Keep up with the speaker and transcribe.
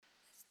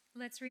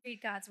Let's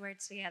read God's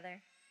word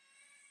together.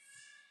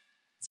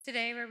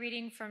 Today we're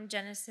reading from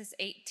Genesis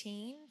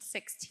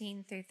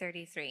 18:16 through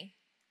 33.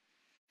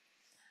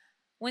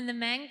 When the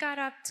men got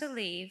up to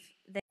leave,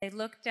 they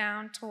looked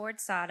down toward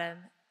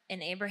Sodom,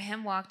 and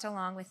Abraham walked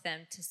along with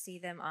them to see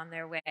them on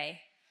their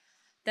way.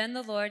 Then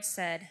the Lord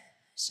said,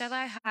 "Shall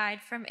I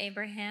hide from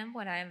Abraham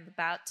what I am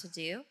about to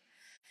do?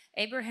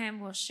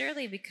 Abraham will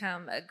surely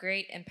become a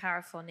great and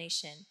powerful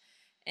nation,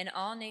 and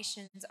all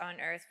nations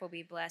on earth will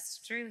be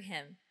blessed through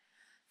him.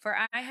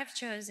 For I have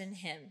chosen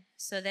him,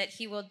 so that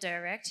he will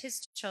direct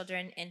his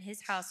children and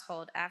his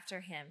household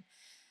after him,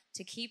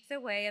 to keep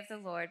the way of the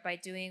Lord by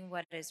doing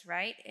what is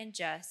right and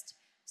just,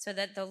 so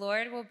that the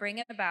Lord will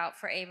bring about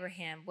for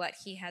Abraham what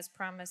he has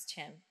promised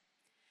him."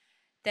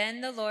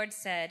 Then the Lord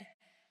said,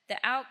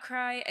 "The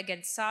outcry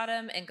against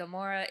Sodom and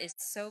Gomorrah is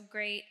so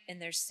great, and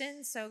their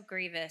sin so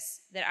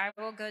grievous, that I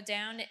will go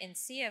down and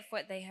see if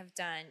what they have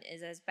done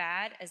is as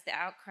bad as the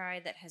outcry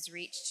that has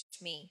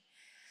reached me.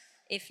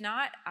 If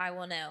not, I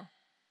will know."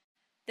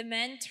 The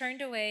men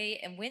turned away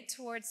and went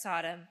toward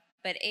Sodom,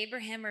 but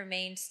Abraham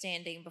remained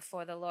standing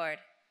before the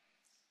Lord.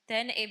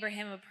 Then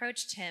Abraham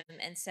approached him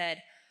and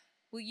said,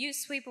 "Will you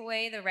sweep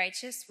away the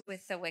righteous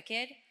with the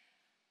wicked?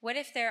 What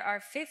if there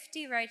are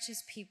 50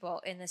 righteous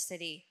people in the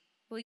city?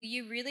 Will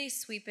you really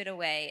sweep it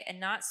away and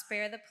not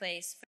spare the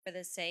place for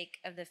the sake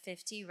of the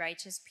 50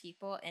 righteous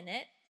people in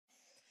it?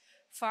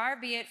 Far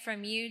be it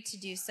from you to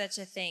do such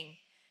a thing,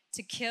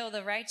 to kill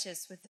the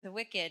righteous with the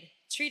wicked,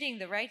 treating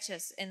the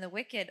righteous and the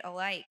wicked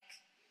alike.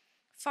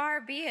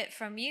 Far be it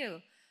from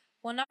you.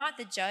 Will not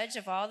the judge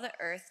of all the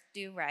earth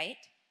do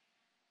right?"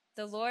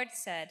 The Lord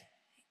said,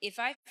 "If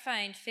I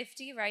find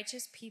 50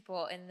 righteous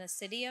people in the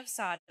city of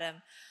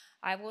Sodom,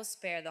 I will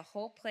spare the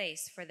whole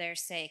place for their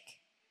sake."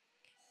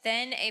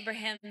 Then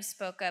Abraham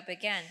spoke up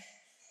again.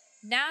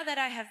 "Now that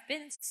I have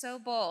been so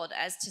bold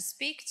as to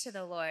speak to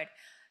the Lord,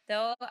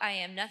 though I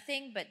am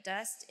nothing but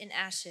dust and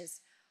ashes,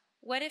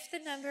 what if the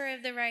number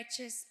of the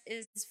righteous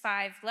is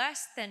 5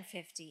 less than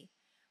 50?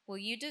 Will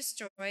you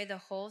destroy the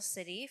whole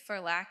city for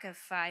lack of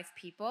 5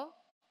 people?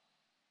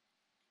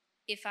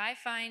 If I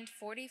find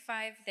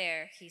 45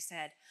 there," he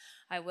said,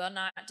 "I will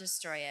not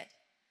destroy it."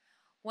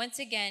 Once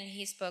again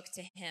he spoke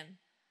to him.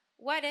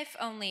 "What if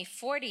only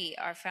 40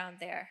 are found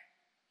there?"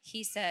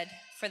 He said,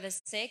 "For the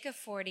sake of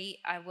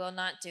 40, I will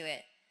not do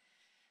it."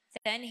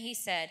 Then he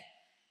said,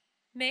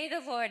 "May the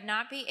Lord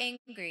not be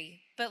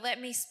angry, but let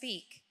me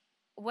speak.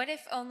 What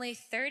if only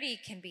 30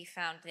 can be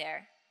found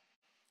there?"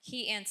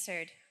 He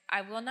answered, "I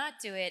will not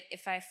do it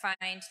if I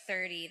find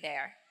 30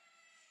 there."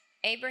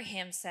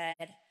 Abraham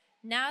said,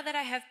 "Now that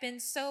I have been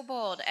so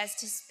bold as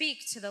to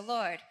speak to the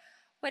Lord,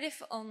 what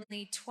if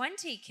only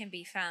 20 can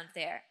be found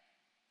there?"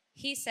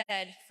 He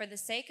said, "For the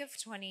sake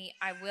of 20,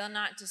 I will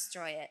not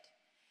destroy it."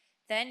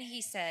 Then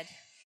he said,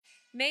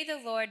 "May the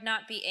Lord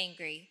not be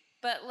angry,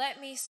 but let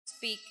me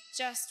speak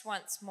just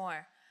once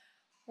more.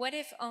 What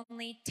if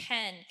only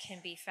 10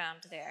 can be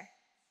found there?"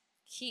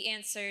 He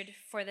answered,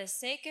 "For the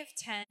sake of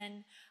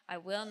 10, I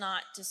will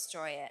not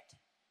destroy it."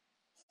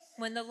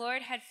 When the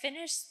Lord had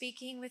finished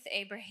speaking with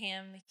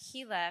Abraham,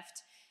 he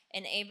left,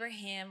 and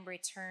Abraham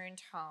returned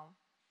home.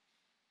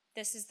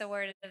 This is the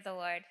word of the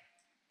Lord.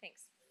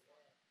 Thanks.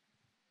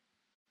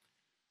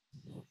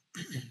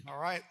 All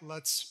right,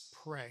 let's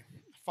pray.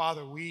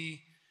 Father,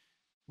 we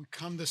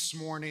come this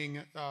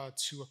morning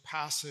to a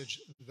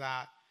passage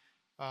that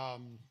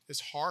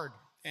is hard,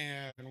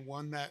 and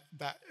one that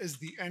is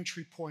the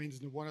entry point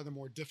into one of the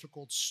more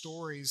difficult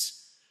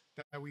stories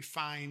that we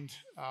find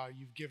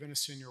you've given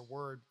us in your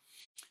word.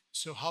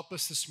 So help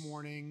us this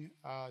morning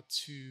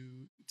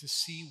to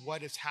see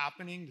what is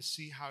happening, to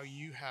see how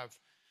you have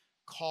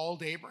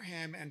called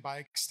Abraham and by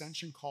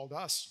extension called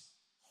us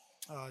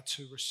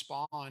to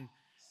respond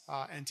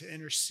and to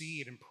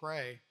intercede and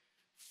pray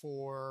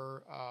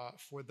for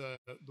the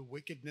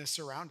wickedness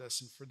around us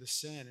and for the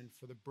sin and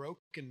for the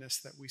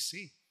brokenness that we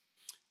see.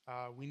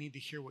 We need to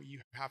hear what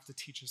you have to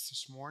teach us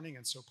this morning,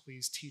 and so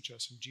please teach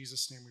us. In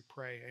Jesus' name we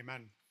pray,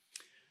 amen.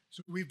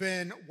 So we've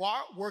been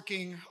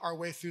working our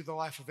way through the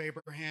life of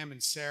Abraham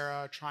and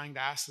Sarah, trying to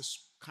ask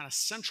this kind of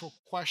central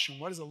question: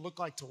 what does it look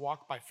like to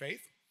walk by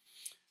faith?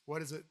 What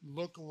does it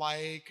look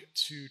like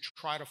to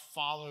try to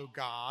follow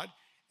God?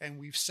 And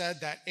we've said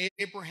that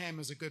Abraham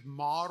is a good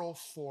model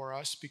for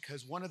us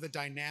because one of the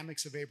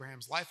dynamics of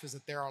Abraham's life is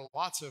that there are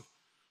lots of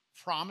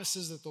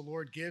promises that the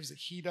Lord gives that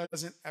he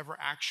doesn't ever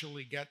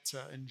actually get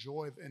to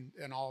enjoy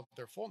in all of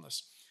their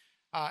fullness.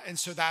 And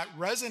so that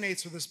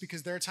resonates with us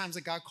because there are times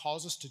that God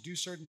calls us to do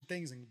certain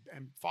things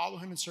and follow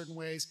him in certain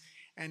ways.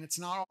 And it's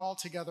not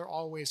altogether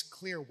always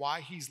clear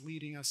why he's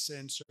leading us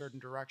in certain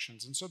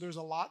directions. And so there's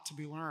a lot to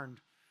be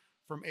learned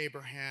from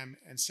Abraham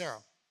and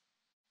Sarah.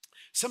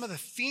 Some of the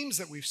themes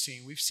that we've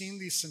seen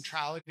the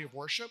centrality of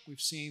worship. We've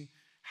seen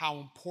how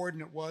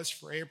important it was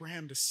for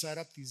Abraham to set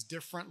up these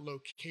different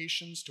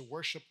locations to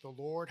worship the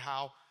Lord,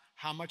 how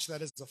much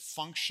that is a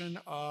function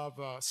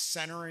of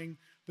centering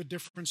the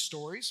different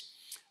stories.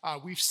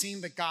 We've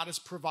seen that God has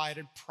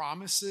provided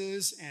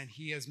promises and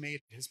he has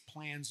made his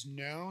plans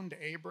known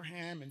to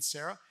Abraham and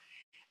Sarah.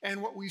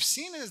 And what we've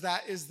seen is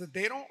that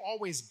they don't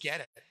always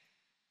get it.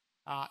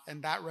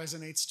 And that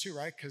resonates too,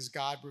 right? Because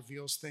God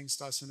reveals things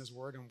to us in his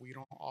word and we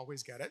don't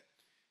always get it.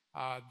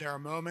 There are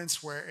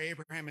moments where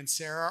Abraham and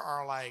Sarah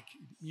are like,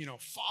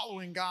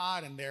 following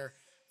God, and they're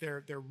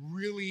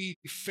really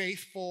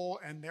faithful.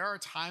 And there are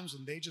times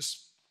when they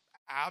just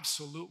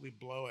absolutely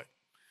blow it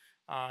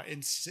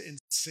in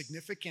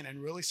significant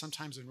and really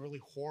sometimes in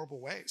really horrible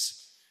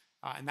ways.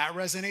 And that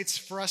resonates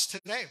for us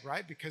today,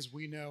 right? Because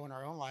we know in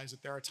our own lives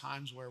that there are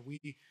times where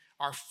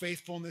our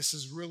faithfulness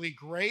is really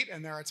great,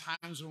 and there are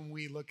times when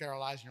we look at our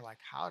lives and you're like,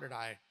 how did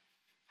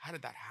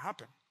that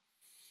happen?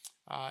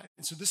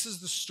 And so this is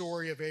the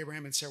story of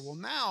Abraham and Sarah. Well,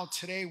 now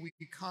today we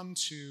come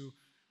to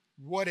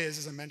what is,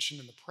 as I mentioned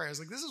in the prayers,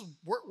 like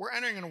we're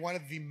entering into one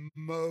of the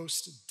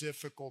most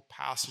difficult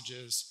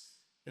passages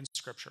in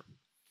Scripture.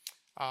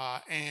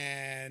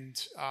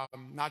 And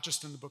not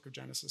just in the book of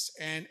Genesis.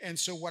 And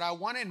so what I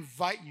want to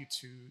invite you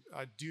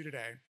to do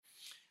today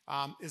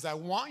is I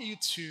want you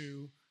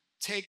to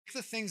take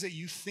the things that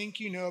you think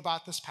you know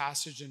about this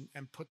passage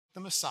and put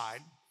them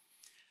aside,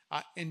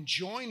 and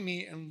join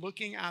me in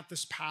looking at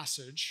this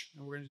passage.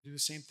 And we're going to do the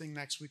same thing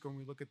next week when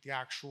we look at the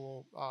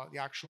actual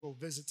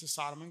visit to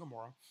Sodom and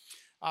Gomorrah.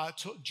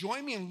 To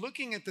join me in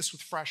looking at this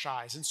with fresh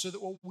eyes. And so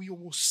that what we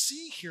will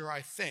see here,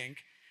 I think,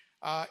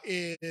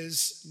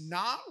 is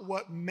not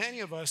what many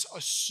of us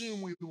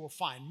assume we will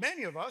find.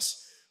 Many of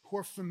us who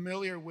are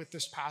familiar with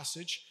this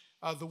passage,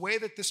 the way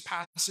that this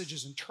passage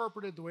is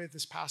interpreted, the way that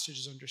this passage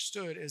is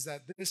understood, is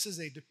that this is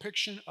a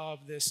depiction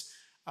of this,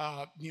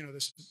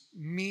 this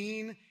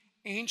mean,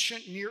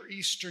 ancient Near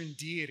Eastern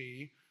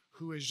deity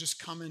who is just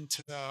coming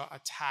to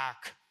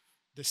attack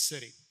the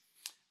city.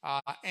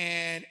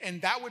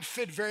 And that would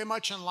fit very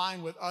much in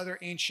line with other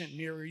ancient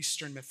Near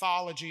Eastern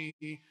mythology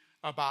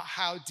about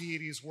how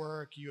deities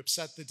work. You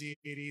upset the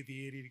deity,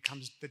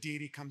 the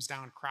deity comes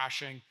down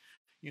crashing.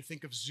 You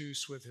think of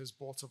Zeus with his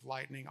bolts of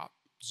lightning.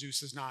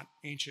 Zeus is not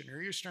ancient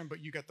Near Eastern,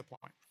 but you get the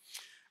point.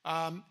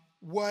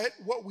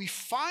 What we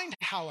find,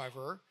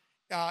 however,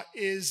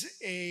 is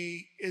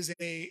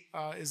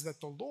that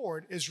the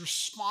Lord is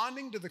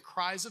responding to the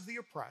cries of the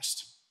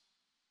oppressed.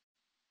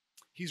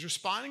 He's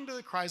responding to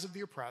the cries of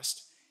the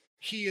oppressed.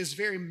 He is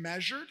very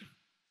measured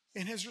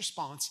in his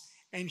response,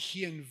 and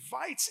he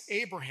invites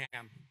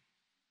Abraham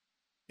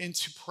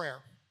into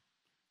prayer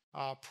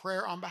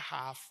on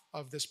behalf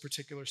of this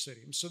particular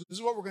city. And so this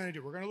is what we're going to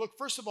do. We're going to look,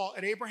 first of all,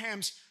 at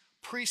Abraham's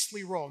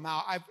priestly role.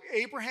 Now,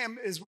 Abraham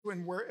is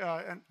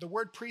the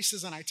word priest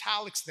is in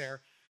italics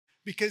there,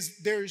 because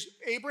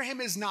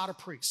Abraham is not a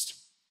priest,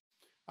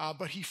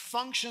 but he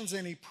functions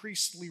in a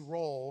priestly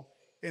role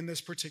in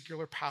this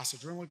particular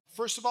passage. We're going to look,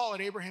 first of all,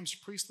 at Abraham's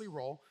priestly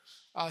role.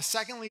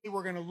 Secondly,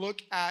 we're going to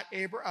look at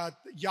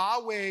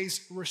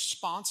Yahweh's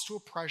response to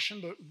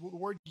oppression. The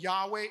word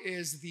Yahweh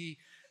is the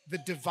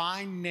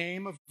divine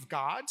name of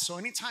God. So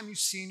anytime you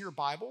see in your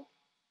Bible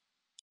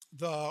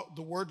the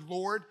word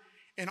Lord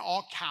in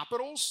all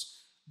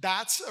capitals,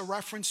 that's a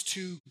reference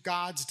to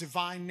God's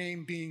divine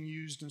name being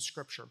used in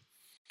Scripture.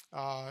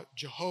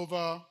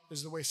 Jehovah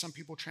is the way some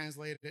people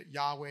translate it.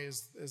 Yahweh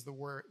is the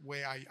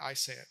way I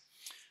say it.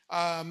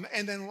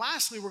 And then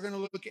lastly, we're going to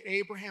look at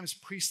Abraham's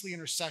priestly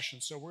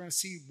intercession. So we're going to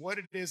see what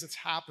it is that's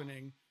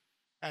happening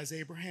as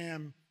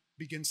Abraham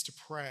begins to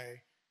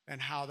pray and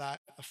how that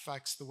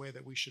affects the way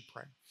that we should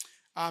pray.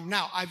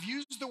 Now, I've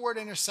used the word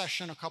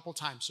intercession a couple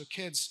times. So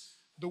kids,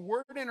 the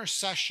word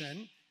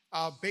intercession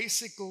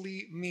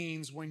basically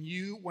means when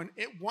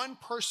one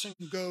person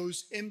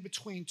goes in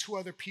between two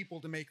other people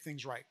to make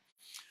things right.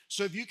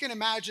 So if you can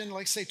imagine,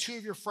 like say two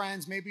of your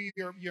friends, maybe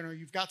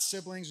you've got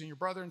siblings and your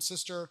brother and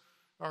sister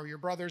or your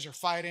brothers are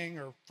fighting,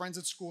 or friends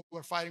at school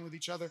are fighting with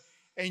each other,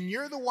 and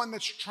you're the one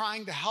that's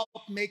trying to help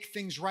make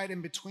things right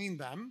in between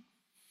them,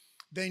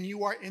 then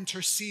you are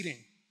interceding.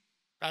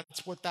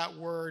 That's what that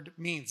word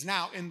means.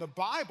 Now, in the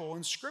Bible,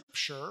 in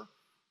Scripture,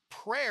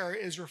 prayer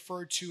is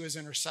referred to as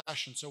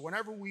intercession. So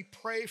whenever we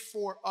pray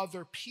for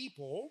other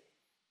people,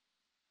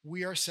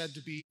 we are said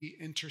to be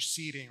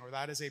interceding, or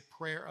that is a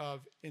prayer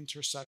of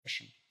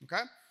intercession.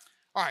 Okay?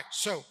 All right,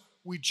 so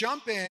we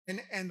jump in,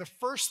 and the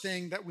first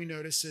thing that we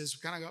notice is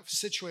we kind of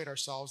situate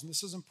ourselves, and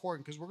this is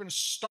important because we're going to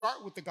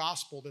start with the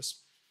gospel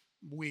this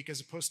week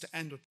as opposed to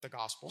end with the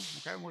gospel.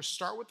 Okay, and we'll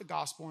start with the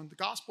gospel, and the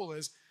gospel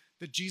is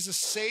that Jesus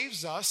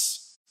saves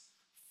us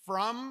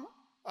from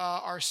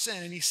our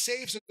sin, and he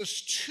saves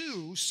us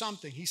to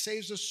something. He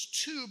saves us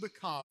to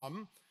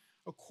become,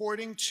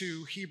 according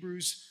to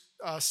Hebrews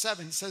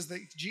 7, it says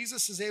that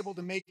Jesus is able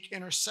to make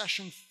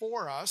intercession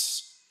for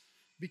us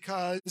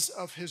because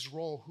of his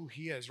role, who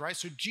he is, right?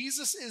 So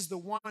Jesus is the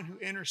one who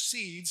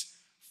intercedes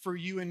for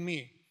you and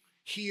me.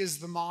 He is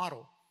the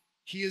model.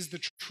 He is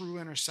the true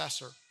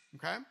intercessor,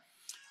 okay?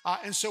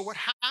 And so what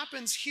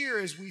happens here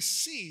is we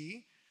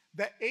see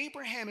that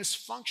Abraham is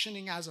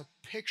functioning as a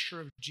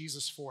picture of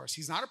Jesus for us.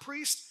 He's not a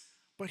priest,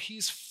 but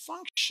he's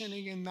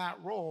functioning in that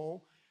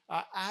role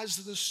as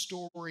the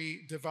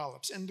story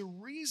develops. And the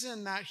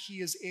reason that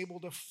he is able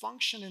to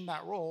function in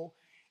that role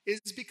is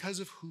because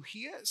of who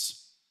he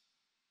is.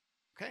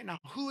 Okay, now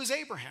who is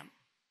Abraham?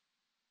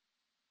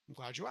 I'm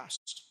glad you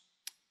asked.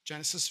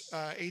 Genesis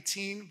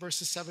 18,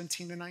 verses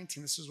 17 to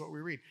 19. This is what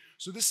we read.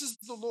 So this is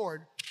the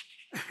Lord.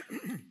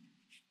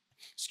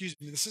 Excuse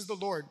me. This is the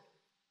Lord.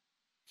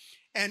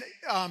 And,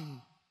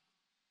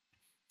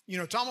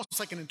 it's almost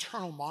like an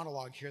internal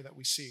monologue here that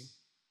we see.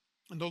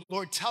 And the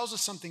Lord tells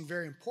us something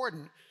very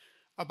important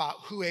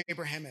about who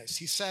Abraham is.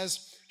 He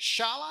says,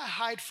 "Shall I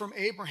hide from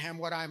Abraham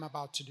what I am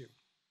about to do?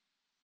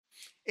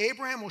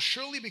 Abraham will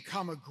surely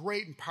become a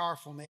great and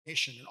powerful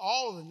nation, and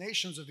all of the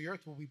nations of the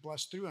earth will be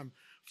blessed through him.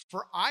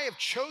 For I have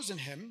chosen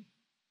him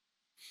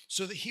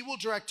so that he will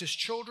direct his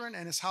children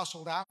and his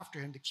household after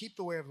him to keep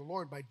the way of the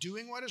Lord by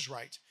doing what is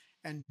right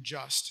and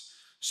just,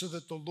 so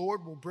that the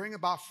Lord will bring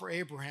about for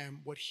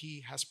Abraham what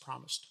he has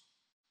promised."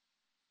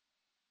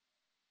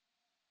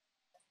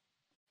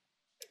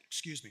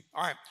 Excuse me.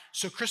 All right.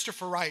 So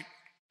Christopher Wright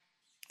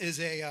is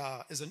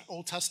an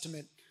Old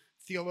Testament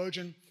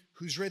theologian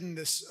who's written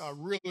this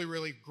really,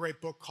 really great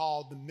book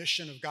called The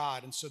Mission of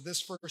God. And so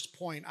this first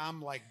point,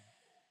 I'm like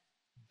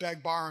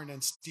borrowing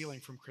and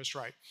stealing from Chris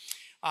Wright.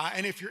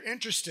 And if you're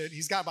interested,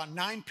 he's got about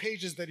 9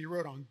 pages that he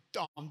wrote on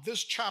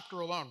this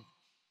chapter alone.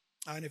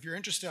 And if you're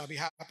interested, I'll be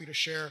happy to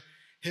share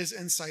his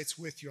insights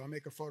with you. I'll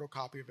make a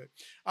photocopy of it.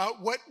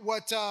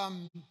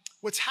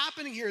 What's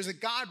happening here is that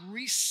God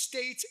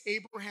restates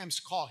Abraham's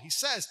call. He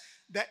says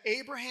that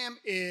Abraham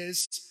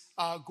is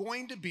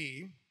going to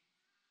be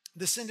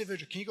this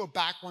individual. Can you go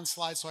back one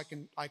slide so I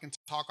can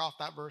talk off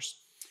that verse?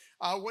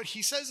 What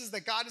he says is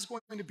that God is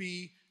going to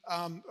be,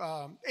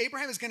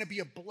 Abraham is going to be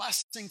a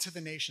blessing to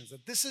the nations.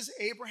 That this is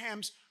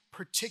Abraham's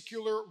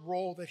particular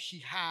role that he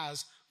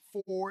has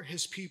for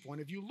his people.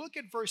 And if you look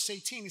at verse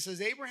 18, he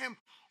says, "Abraham,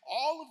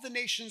 all of the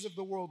nations of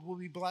the world will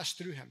be blessed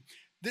through him."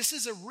 This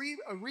is a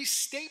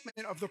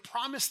restatement of the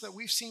promise that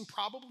we've seen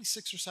probably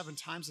 6 or 7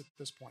 times at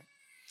this point.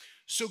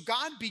 So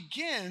God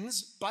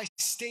begins by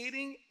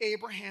stating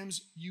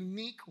Abraham's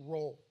unique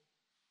role.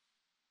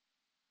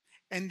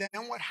 And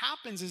then what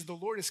happens is the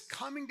Lord is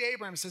coming to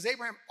Abraham and says,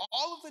 "Abraham,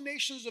 all of the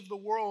nations of the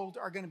world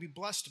are going to be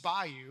blessed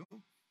by you,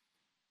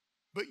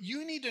 but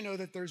you need to know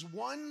that there's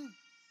one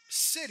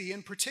city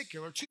in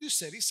particular, 2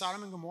 cities,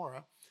 Sodom and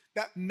Gomorrah,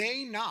 that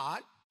may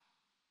not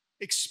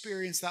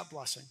experience that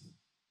blessing."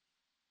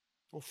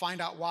 We'll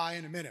find out why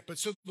in a minute. But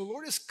so the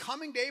Lord is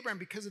coming to Abraham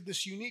because of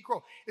this unique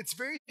role. It's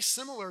very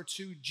similar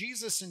to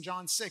Jesus in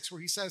John 6, where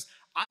he says,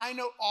 "I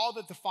know all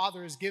that the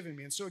Father has given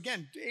me." And so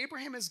again,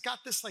 Abraham has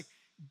got this,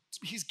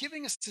 he's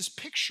giving us this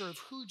picture of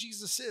who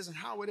Jesus is and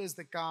how it is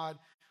that God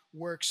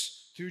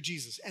works through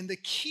Jesus. And the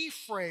key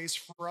phrase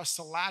for us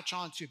to latch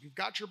onto, if you've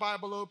got your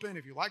Bible open,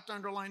 if you like to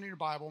underline in your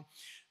Bible,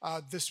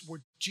 what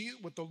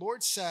the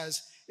Lord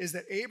says is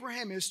that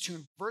Abraham is to,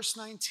 in verse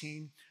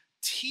 19,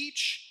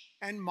 teach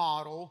and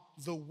model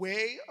the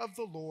way of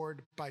the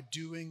Lord by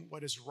doing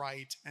what is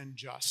right and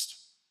just.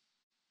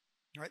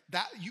 All right?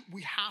 That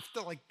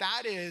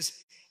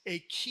is a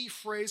key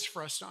phrase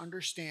for us to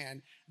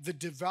understand the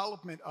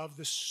development of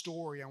the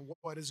story and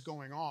what is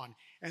going on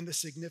and the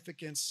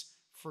significance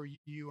for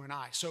you and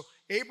I. So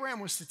Abraham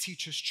was to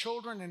teach his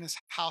children and his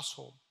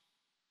household.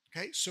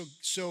 Okay,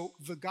 so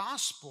the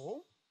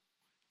gospel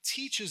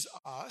teaches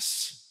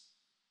us,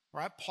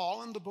 right?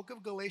 Paul in the book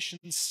of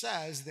Galatians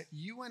says that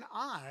you and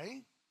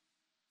I,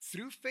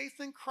 through faith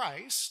in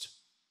Christ,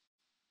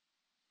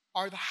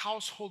 are the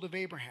household of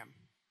Abraham.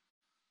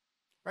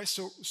 Right?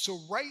 So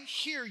right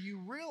here, you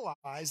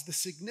realize the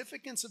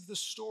significance of the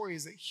story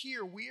is that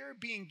here we are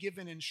being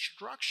given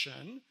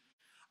instruction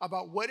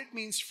about what it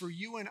means for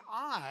you and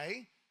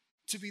I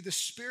to be the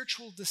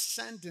spiritual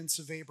descendants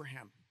of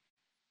Abraham.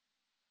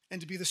 And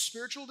to be the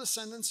spiritual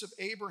descendants of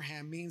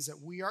Abraham means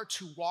that we are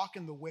to walk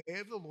in the way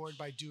of the Lord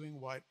by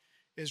doing what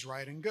is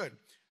right and good.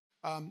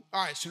 All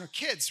right, so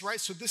kids,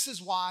 right? So this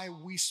is why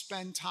we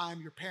spend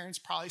time, your parents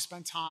probably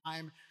spend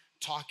time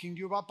talking to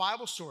you about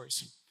Bible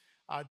stories.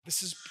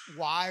 This is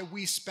why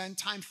we spend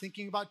time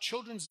thinking about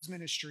children's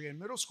ministry and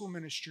middle school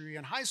ministry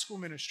and high school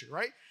ministry,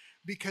 right?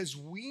 Because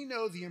we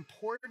know the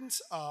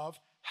importance of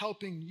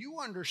helping you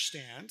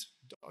understand,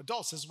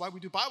 adults, this is why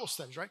we do Bible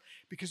studies, right?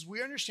 Because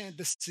we understand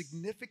the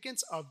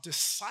significance of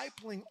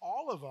discipling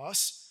all of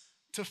us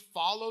to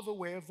follow the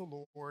way of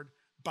the Lord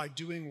by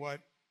doing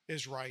what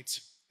is right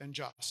and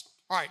just.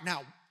 All right,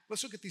 now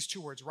let's look at these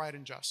 2 words, right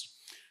and just.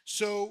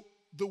 So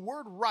the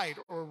word right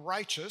or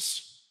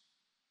righteous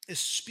is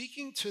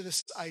speaking to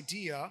this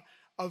idea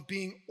of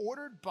being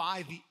ordered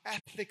by the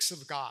ethics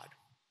of God.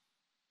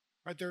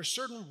 Right? There are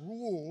certain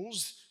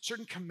rules,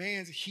 certain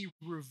commands that he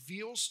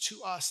reveals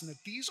to us, and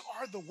that these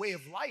are the way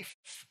of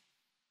life.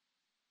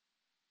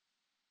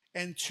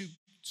 And to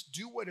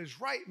do what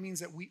is right means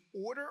that we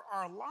order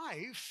our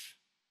life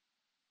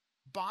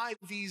by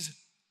these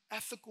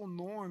ethical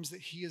norms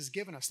that he has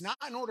given us, not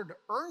in order to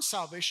earn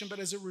salvation, but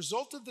as a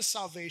result of the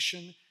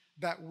salvation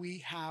that we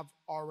have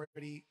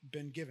already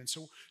been given.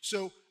 So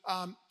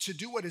to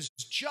do what is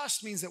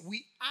just means that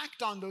we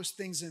act on those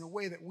things in a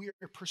way that we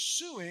are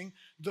pursuing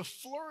the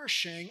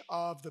flourishing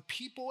of the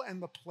people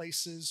and the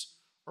places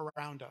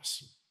around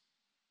us.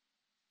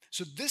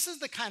 So this is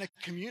the kind of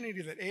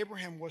community that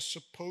Abraham was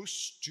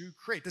supposed to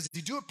create. Does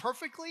he do it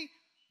perfectly?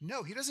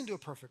 No, he doesn't do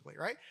it perfectly,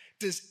 right?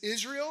 Does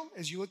Israel,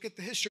 as you look at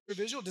the history of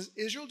Israel, does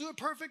Israel do it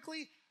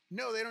perfectly?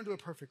 No, they don't do it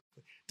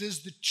perfectly.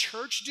 Does the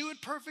church do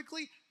it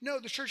perfectly? No,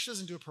 the church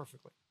doesn't do it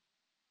perfectly,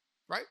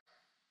 right?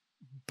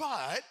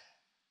 But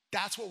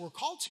that's what we're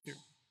called to.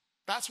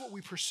 That's what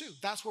we pursue.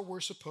 That's where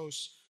we're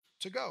supposed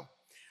to go.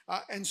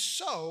 And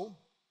so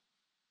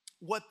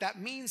what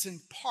that means in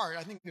part,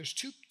 I think there's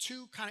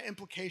two kind of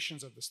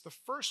implications of this. The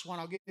first one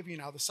I'll give you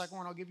now, the second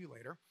one I'll give you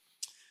later.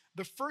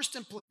 The first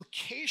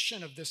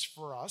implication of this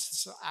for us,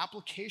 this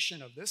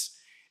application of this,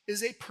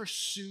 is a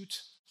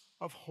pursuit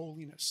of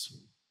holiness.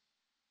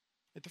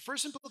 The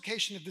first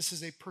implication of this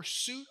is a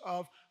pursuit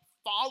of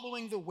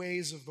following the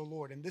ways of the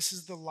Lord, and this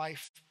is the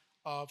life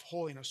of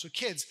holiness. So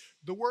kids,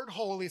 the word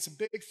holy, it's a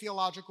big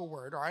theological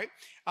word, all right?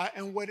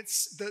 And what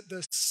it's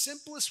the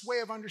simplest way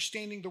of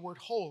understanding the word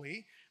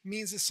holy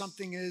means that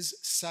something is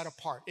set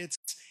apart.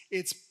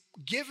 It's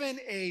given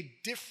a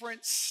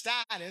different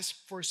status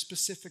for a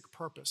specific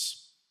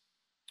purpose.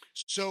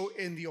 So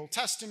in the Old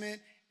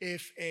Testament,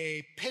 if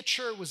a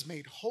pitcher was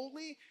made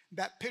holy,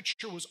 that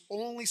pitcher was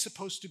only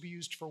supposed to be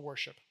used for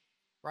worship,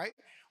 right?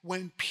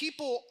 When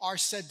people are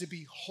said to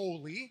be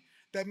holy,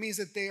 that means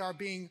that they are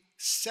being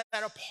set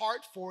apart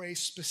for a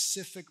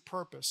specific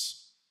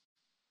purpose.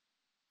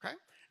 Okay?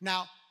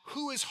 Now,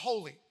 who is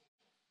holy?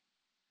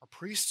 Are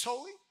priests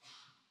holy?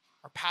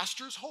 Are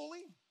pastors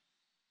holy?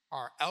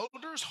 Are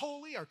elders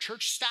holy? Are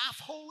church staff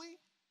holy?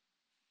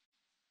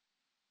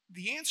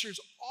 The answer is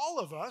all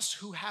of us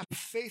who have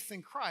faith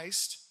in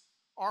Christ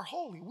are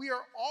holy. We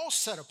are all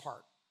set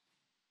apart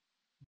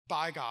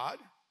by God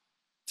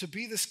to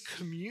be this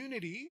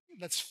community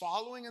that's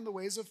following in the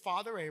ways of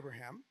Father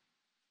Abraham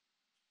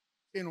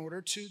in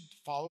order to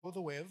follow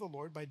the way of the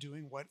Lord by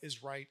doing what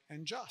is right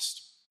and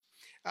just.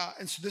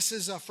 And so this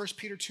is 1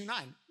 Peter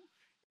 2:9.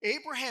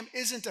 Abraham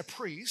isn't a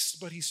priest,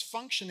 but he's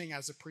functioning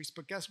as a priest.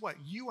 But guess what?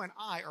 You and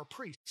I are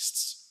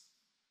priests.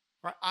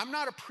 Right? I'm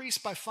not a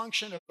priest by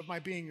function of my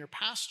being your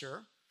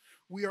pastor.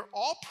 We are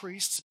all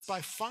priests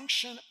by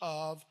function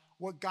of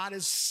what God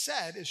has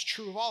said is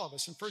true of all of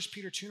us. In 1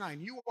 Peter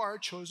 2:9, you are a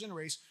chosen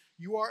race.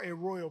 You are a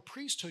royal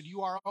priesthood.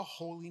 You are a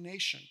holy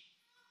nation.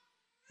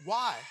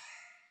 Why?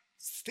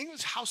 Think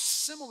of how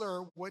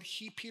similar what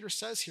Peter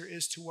says here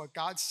is to what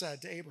God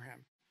said to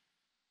Abraham.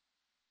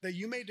 That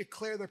you may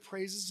declare the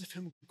praises of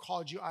him who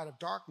called you out of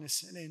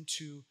darkness and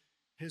into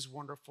his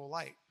wonderful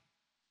light.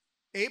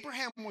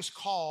 Abraham was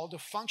called to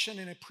function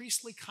in a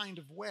priestly kind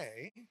of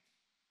way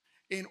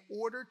in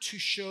order to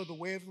show the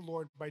way of the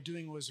Lord by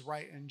doing what is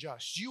right and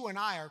just. You and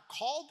I are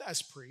called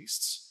as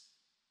priests.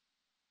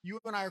 You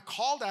and I are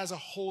called as a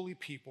holy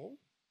people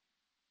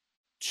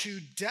to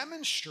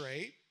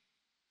demonstrate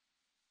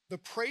the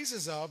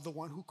praises of the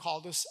one who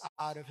called us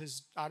out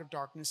of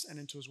darkness and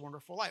into his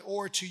wonderful light.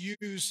 Or to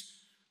use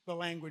the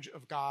language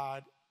of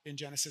God in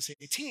Genesis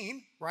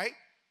 18, right?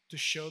 To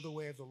show the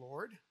way of the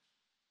Lord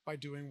by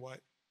doing what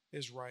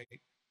is right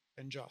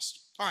and just.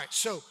 All right,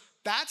 so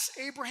that's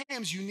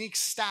Abraham's unique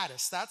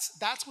status.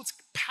 That's what's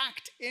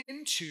packed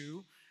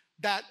into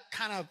that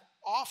kind of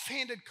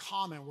offhanded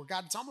comment where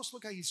God, it's almost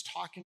like he's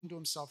talking to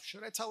himself.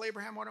 Should I tell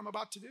Abraham what I'm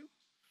about to do?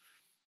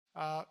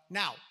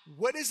 Now,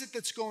 what is it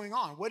that's going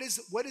on? What is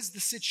the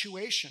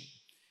situation?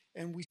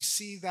 And we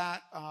see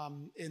that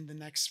in the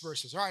next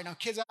verses. All right, now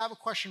kids, I have a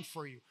question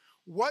for you.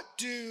 What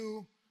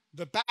do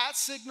the bat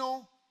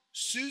signal,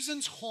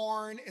 Susan's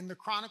horn in the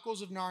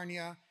Chronicles of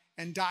Narnia,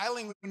 and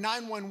dialing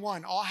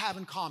 911 all have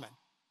in common?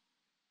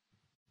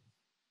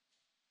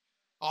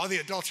 All the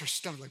adults are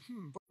stunned, like,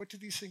 but what do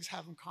these things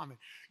have in common?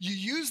 You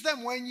use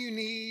them when you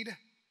need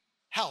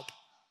help,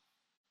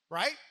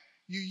 right?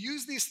 You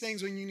use these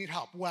things when you need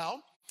help.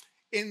 Well,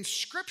 in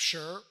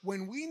Scripture,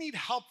 when we need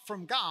help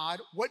from God,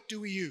 what do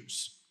we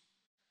use?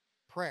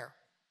 Prayer,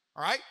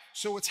 all right?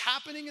 So what's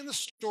happening in the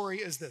story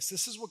is this.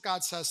 This is what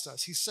God says to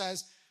us. He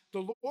says,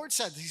 the Lord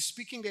said, he's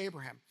speaking to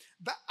Abraham,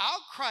 the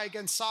outcry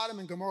against Sodom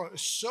and Gomorrah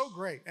is so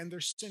great and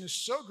their sin is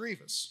so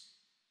grievous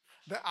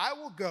that I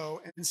will go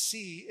and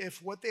see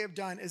if what they have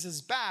done is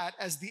as bad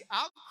as the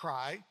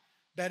outcry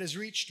that has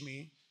reached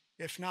me.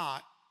 If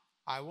not,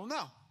 I will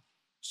know.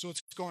 So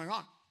what's going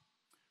on?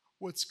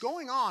 What's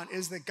going on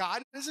is that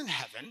God is in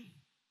heaven,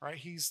 right?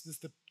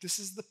 This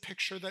is the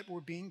picture that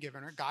we're being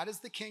given. Right? God is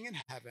the king in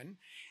heaven,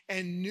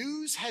 and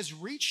news has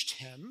reached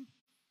him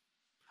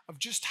of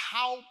just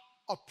how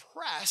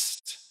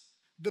oppressed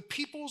the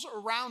peoples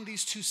around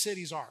these two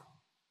cities are.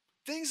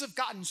 Things have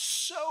gotten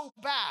so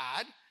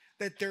bad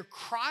that they're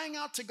crying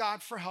out to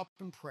God for help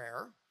in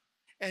prayer,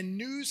 and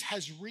news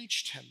has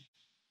reached him.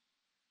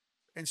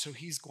 And so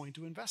he's going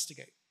to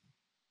investigate.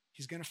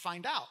 He's going to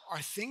find out,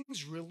 are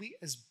things really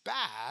as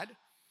bad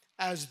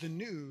as the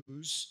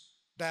news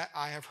that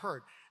I have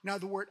heard? Now,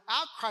 the word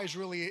outcry is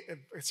really,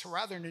 it's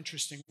rather an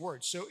interesting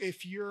word. So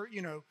if you're,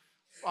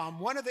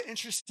 one of the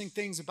interesting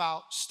things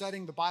about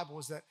studying the Bible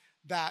is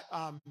that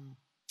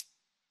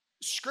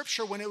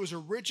Scripture, when it was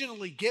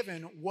originally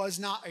given, was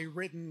not a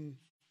written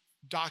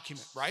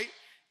document, right?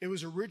 It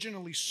was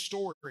originally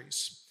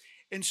stories.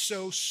 And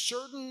so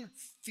certain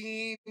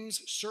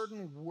themes,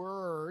 certain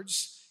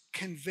words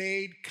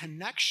conveyed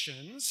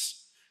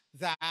connections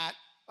that,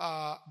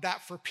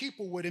 that for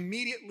people would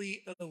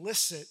immediately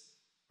elicit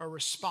a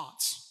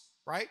response,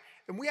 right?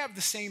 And we have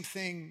the same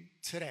thing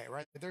today,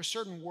 right? There are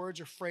certain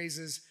words or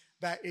phrases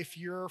that if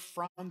you're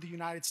from the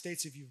United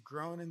States, if you've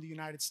grown in the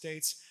United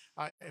States,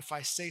 if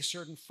I say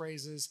certain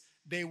phrases,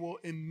 they will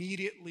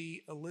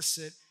immediately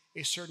elicit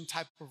a certain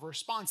type of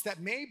response that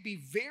may be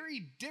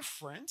very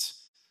different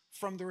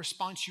from the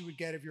response you would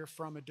get if you're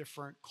from a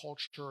different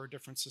culture or a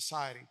different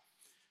society.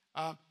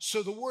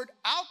 So the word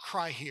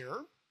outcry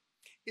here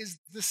is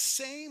the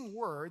same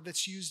word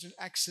that's used in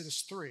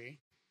Exodus 3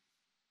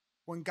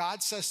 when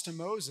God says to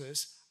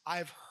Moses,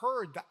 I've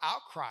heard the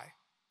outcry.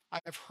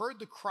 I've heard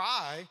the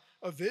cry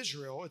of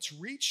Israel. It's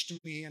reached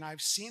me, and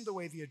I've seen the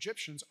way the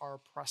Egyptians are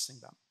oppressing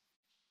them.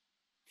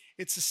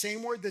 It's the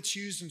same word that's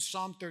used in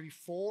Psalm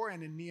 34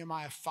 and in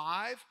Nehemiah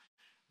 5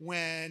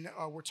 when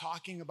we're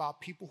talking about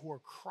people who are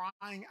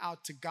crying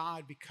out to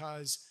God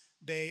because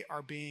they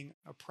are being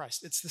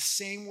oppressed. It's the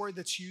same word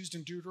that's used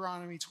in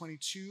Deuteronomy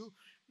 22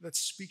 that's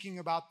speaking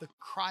about the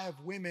cry of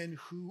women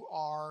who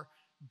are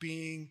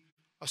being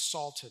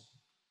assaulted.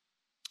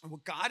 And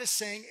what God is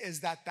saying is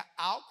that the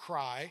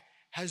outcry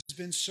has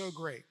been so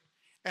great,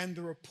 and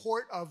the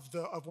report of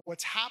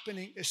what's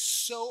happening is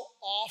so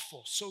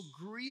awful, so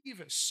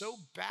grievous, so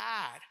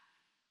bad.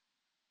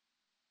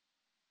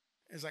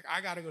 It's like,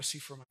 I got to go see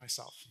for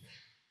myself.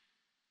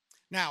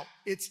 Now,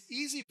 it's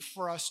easy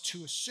for us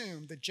to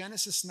assume that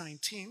Genesis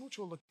 19, which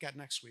we'll look at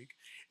next week,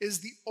 is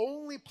the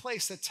only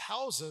place that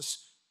tells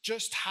us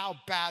just how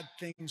bad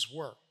things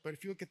were. But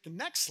if you look at the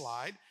next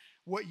slide,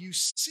 what you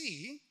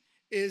see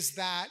is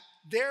that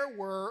there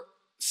are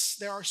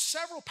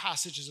several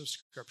passages of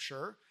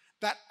Scripture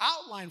that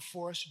outline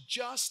for us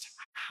just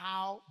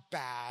how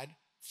bad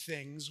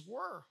things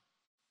were.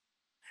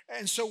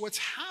 And so what's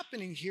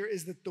happening here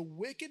is that the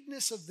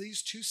wickedness of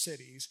these two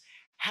cities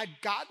had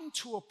gotten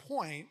to a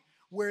point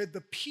where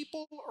the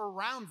people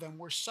around them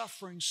were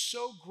suffering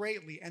so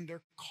greatly, and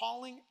they're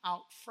calling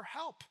out for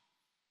help.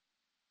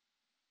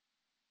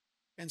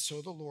 And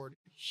so the Lord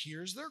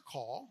hears their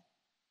call,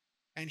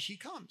 and he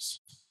comes.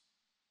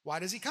 Why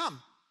does he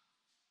come?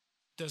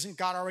 Doesn't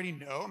God already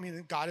know? I mean,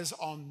 if God is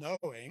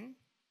all-knowing,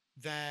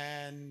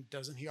 then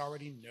doesn't he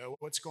already know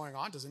what's going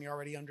on? Doesn't he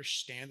already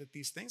understand that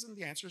these things? And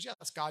the answer is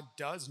yes, God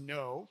does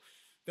know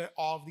that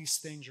all of these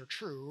things are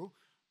true,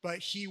 but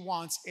he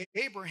wants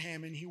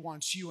Abraham and he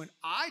wants you and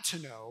I to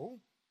know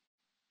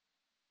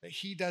that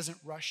he doesn't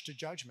rush to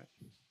judgment.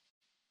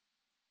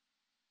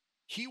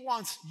 He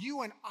wants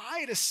you and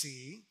I to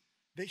see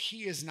that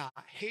he is not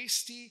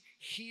hasty,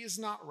 he is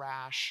not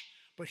rash,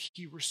 but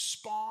he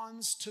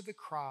responds to the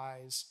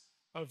cries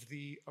of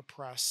the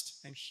oppressed,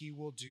 and he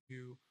will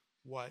do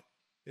what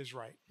is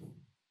right.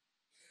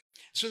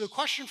 So the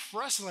question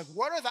for us is like,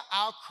 what are the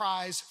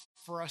outcries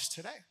for us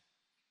today?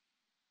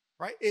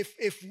 Right?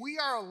 If we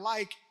are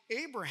like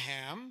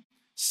Abraham,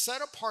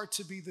 set apart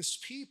to be this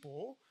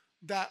people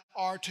that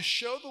are to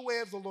show the way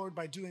of the Lord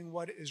by doing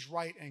what is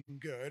right and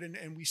good,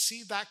 and we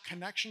see that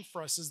connection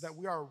for us is that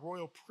we are a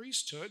royal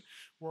priesthood,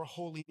 we're a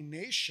holy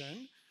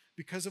nation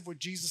because of what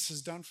Jesus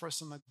has done for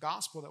us in the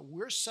gospel, that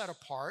we're set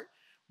apart,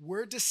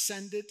 we're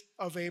descendant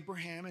of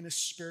Abraham and his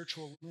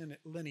spiritual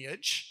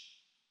lineage.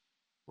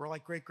 We're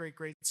like great, great,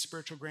 great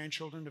spiritual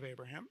grandchildren of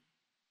Abraham.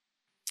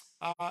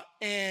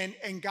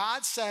 And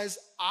God says,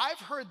 I've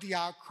heard the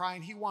outcry,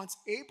 and he wants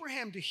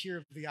Abraham to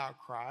hear the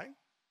outcry.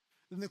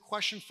 Then the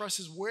question for us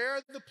is, where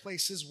are the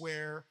places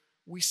where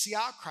we see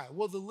outcry?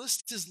 Well, the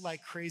list is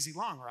like crazy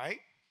long, right?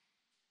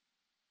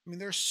 I mean,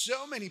 there's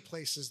so many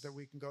places that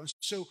we can go.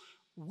 So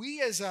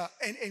we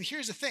and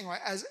here's the thing,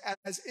 right?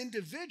 As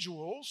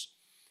individuals,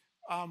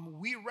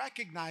 we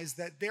recognize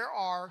that there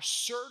are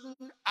certain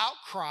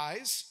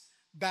outcries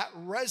that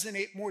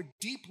resonate more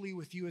deeply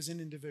with you as an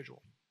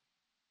individual.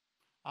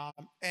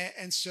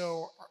 And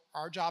so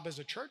our job as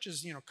a church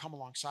is, come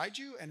alongside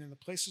you, and in the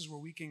places where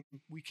we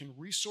can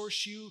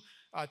resource you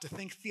to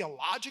think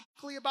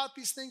theologically about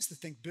these things, to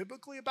think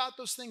biblically about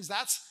those things.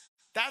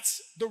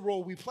 That's the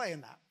role we play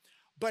in that.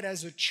 But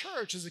as a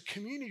church, as a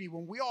community,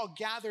 when we all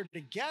gather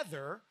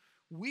together,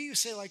 we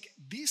say like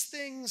these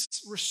things,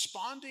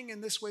 responding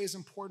in this way is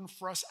important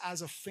for us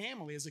as a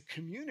family, as a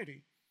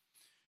community.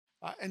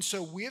 And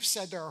so we have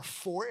said there are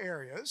 4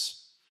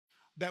 areas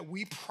that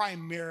we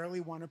primarily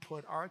want to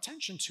put our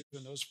attention to.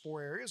 And those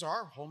 4 areas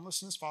are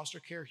homelessness, foster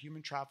care,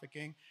 human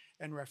trafficking,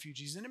 and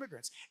refugees and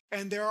immigrants.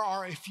 And there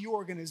are a few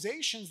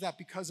organizations that,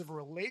 because of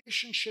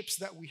relationships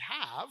that we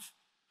have,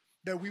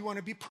 that we want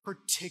to be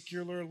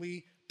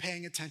particularly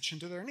paying attention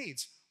to their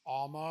needs.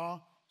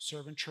 Alma,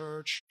 Servant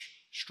Church,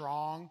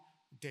 Strong,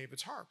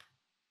 David's Harp.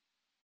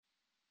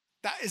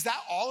 Is that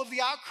all of the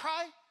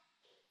outcry?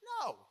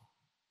 No.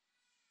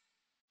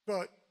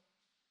 But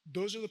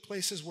those are the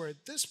places where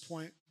at this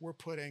point we're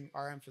putting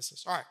our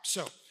emphasis. All right,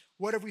 so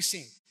what have we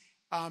seen?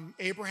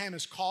 Abraham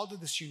is called to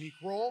this unique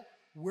role.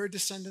 We're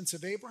descendants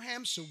of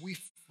Abraham, so we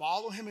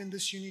follow him in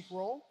this unique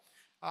role.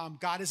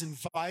 God is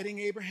inviting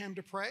Abraham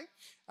to pray.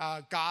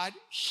 God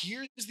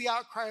hears the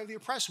outcry of the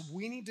oppressed.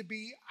 We need to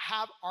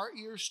have our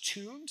ears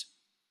tuned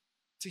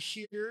to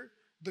hear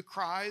the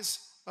cries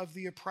of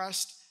the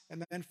oppressed.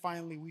 And then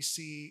finally, we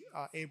see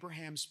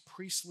Abraham's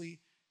priestly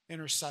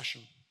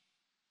intercession.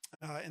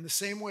 In the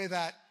same way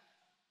that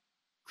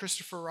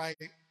Christopher Wright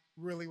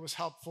really was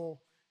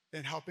helpful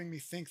in helping me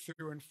think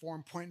through and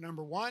form point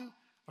number one,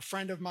 a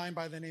friend of mine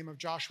by the name of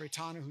Josh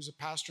Reitano, who's a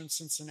pastor in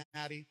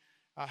Cincinnati,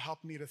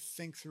 helped me to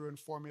think through and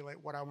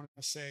formulate what I want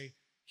to say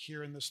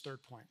here in this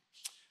third point.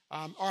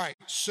 All right,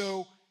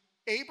 so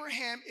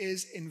Abraham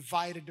is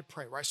invited to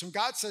pray, right? So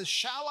God says,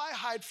 shall I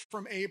hide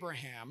from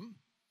Abraham?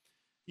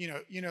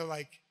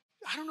 Like,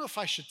 I don't know if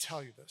I should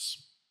tell you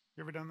this.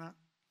 You ever done that?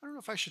 I don't know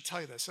if I should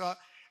tell you this.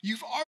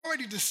 You've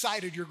already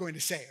decided you're going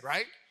to say it,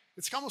 right?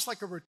 It's almost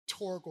like a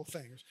rhetorical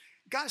thing.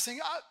 God is saying,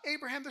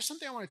 Abraham, there's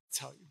something I want to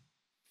tell you.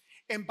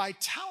 And by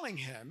telling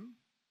him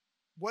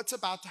what's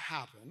about to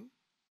happen,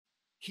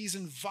 he's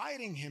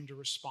inviting him to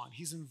respond.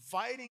 He's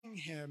inviting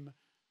him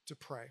to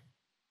pray.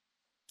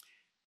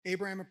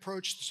 Abraham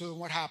approached, so then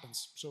what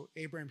happens? So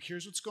Abraham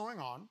hears what's going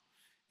on,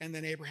 and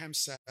then Abraham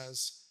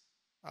says,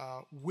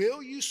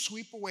 will you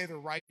sweep away the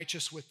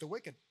righteous with the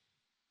wicked?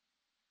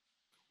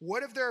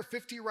 What if there are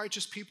 50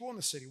 righteous people in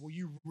the city? Will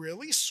you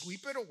really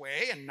sweep it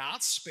away and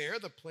not spare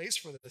the place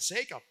for the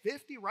sake of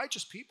 50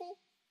 righteous people?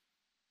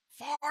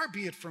 Far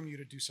be it from you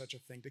to do such a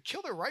thing, to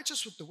kill the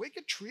righteous with the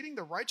wicked, treating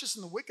the righteous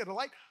and the wicked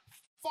alike.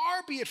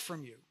 Far be it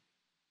from you.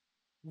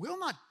 Will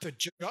not the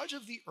judge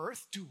of the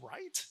earth do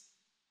right?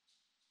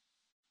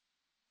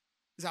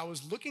 As I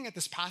was looking at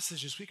this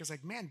passage this week, I was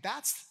like, man,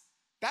 that's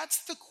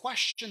the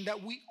question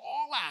that we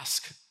all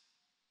ask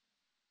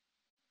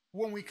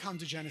when we come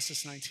to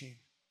Genesis 19.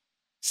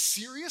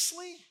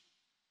 Seriously?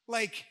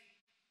 Like,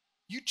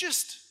 you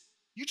just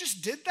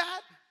did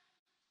that?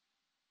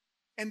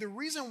 And the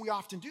reason we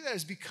often do that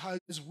is because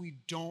we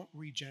don't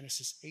read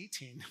Genesis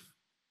 18.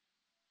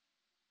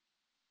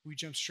 We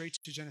jump straight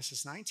to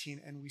Genesis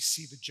 19 and we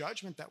see the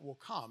judgment that will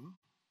come,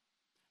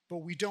 but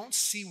we don't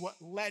see what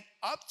led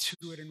up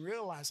to it and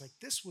realize, like,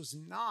 this was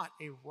not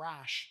a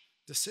rash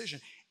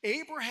decision.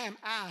 Abraham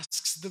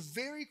asks the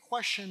very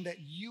question that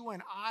you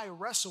and I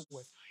wrestle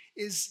with,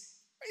 is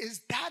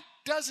that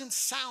doesn't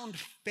sound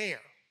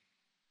fair.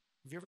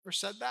 Have you ever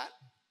said that?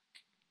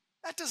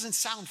 That doesn't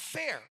sound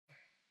fair.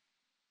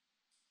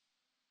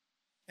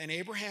 And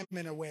Abraham,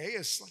 in a way,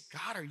 is like,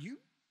 God, are you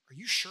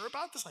sure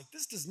about this? Like,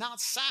 this does not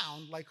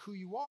sound like who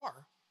you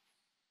are.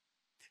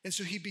 And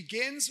so he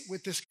begins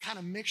with this kind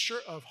of mixture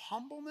of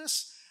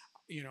humbleness,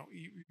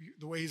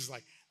 the way he's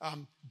like,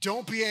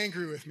 don't be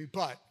angry with me,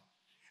 but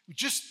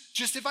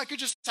just if I could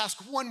just ask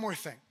one more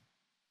thing.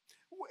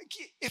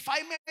 If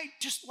I may,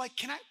 just like,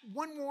 can a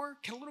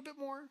little bit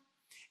more?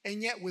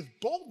 And yet with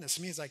boldness,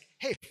 I mean, it's like,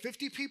 hey,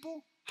 50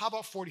 people, how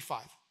about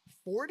 45?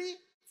 40,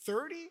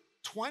 30,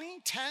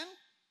 20, 10?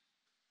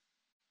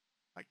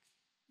 Like,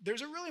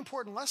 there's a really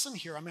important lesson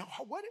here. I mean,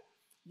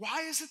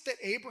 why is it that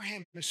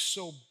Abraham is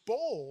so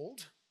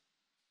bold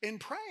in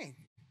praying?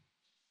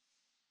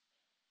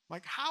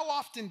 Like, how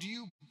often do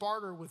you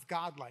barter with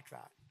God like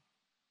that?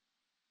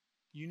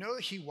 You know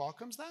that he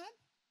welcomes that?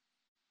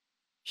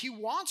 He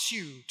wants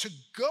you to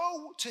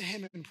go to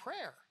him in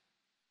prayer.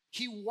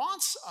 He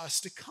wants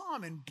us to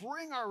come and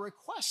bring our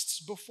requests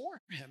before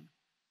him.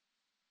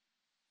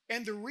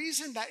 And the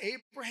reason that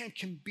Abraham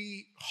can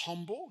be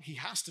humble, he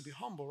has to be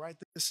humble, right?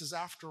 This is,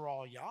 after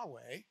all,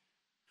 Yahweh.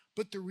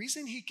 But the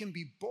reason he can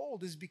be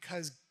bold is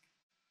because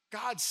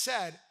God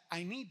said,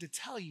 I need to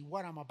tell you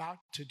what I'm about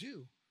to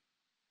do.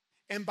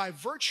 And by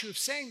virtue of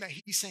saying that,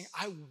 he's saying,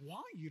 I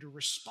want you to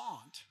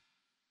respond.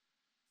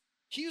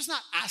 He was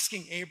not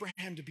asking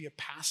Abraham to be a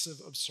passive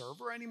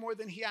observer any more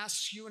than he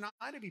asks you and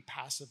I to be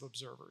passive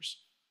observers.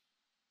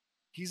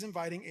 He's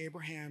inviting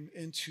Abraham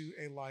into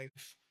a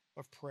life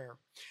of prayer.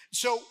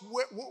 So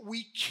what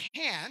we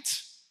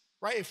can't,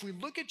 right, if we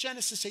look at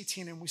Genesis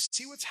 18 and we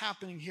see what's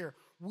happening here,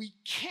 we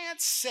can't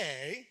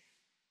say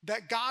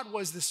that God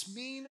was this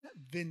mean,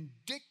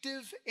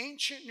 vindictive,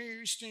 ancient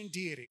Near Eastern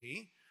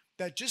deity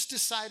that just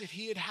decided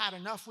he had had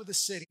enough with the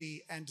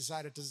city and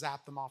decided to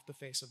zap them off the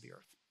face of the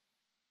earth.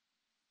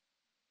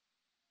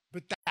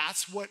 But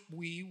that's what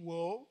we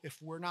will,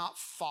 if we're not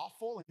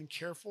thoughtful and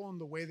careful in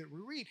the way that we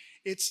read,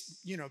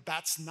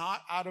 that's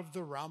not out of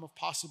the realm of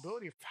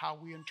possibility of how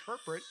we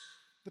interpret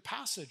the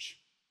passage.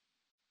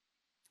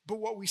 But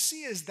what we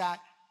see is that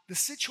the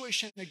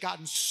situation had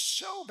gotten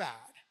so bad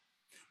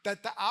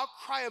that the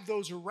outcry of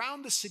those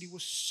around the city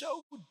was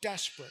so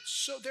desperate.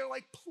 So they're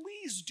like,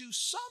 please do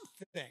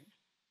something.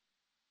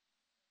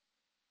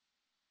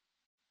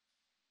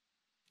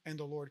 And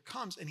the Lord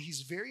comes, and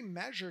he's very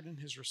measured in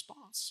his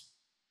response.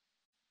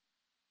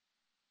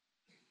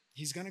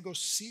 He's going to go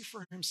see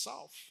for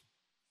himself.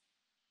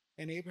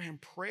 And Abraham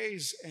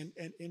prays and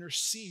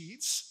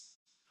intercedes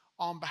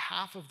on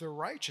behalf of the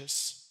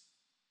righteous.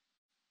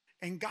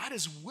 And God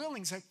is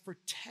willing, it's like, for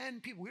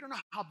 10 people. We don't know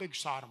how big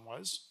Sodom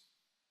was,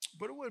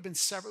 but it would have been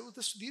several.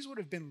 These would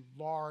have been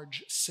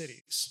large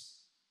cities.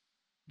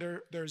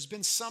 There's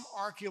been some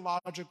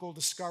archaeological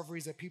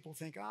discoveries that people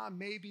think,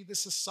 maybe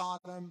this is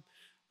Sodom,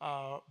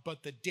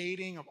 but the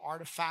dating of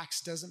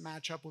artifacts doesn't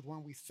match up with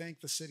when we think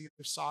the city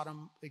of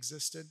Sodom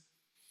existed.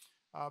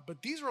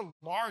 But these are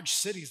large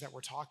cities that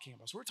we're talking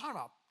about. So we're talking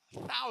about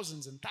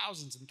thousands and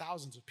thousands and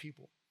thousands of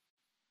people.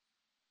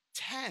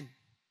 10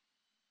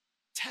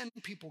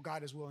 people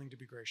God is willing to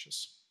be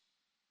gracious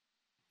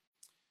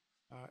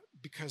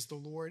because the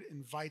Lord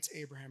invites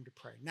Abraham to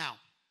pray. Now,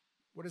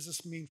 what does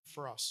this mean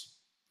for us?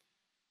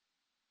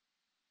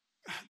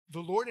 The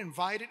Lord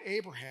invited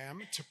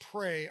Abraham to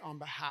pray on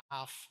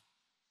behalf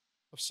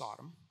of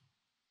Sodom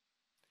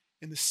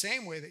in the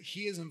same way that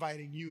he is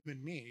inviting you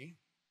and me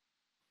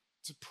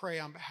to pray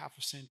on behalf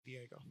of San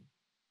Diego.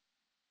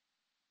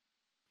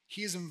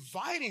 He is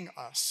inviting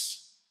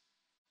us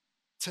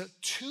to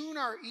tune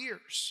our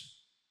ears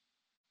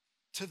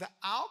to the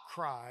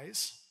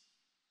outcries,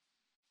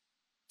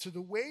 to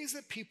the ways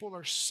that people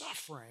are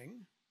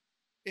suffering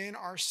in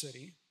our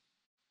city,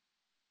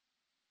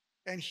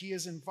 and he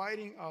is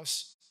inviting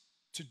us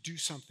to do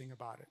something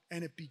about it.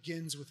 And it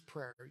begins with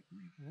prayer.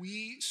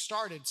 We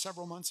started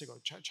several months ago.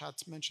 Chad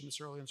mentioned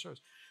this earlier in the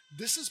service.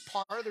 This is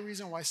part of the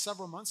reason why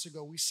several months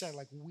ago we said,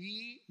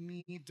 we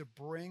need to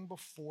bring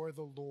before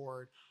the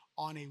Lord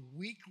on a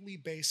weekly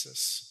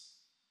basis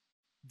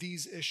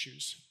these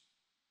issues.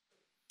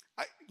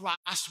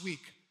 Last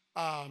week,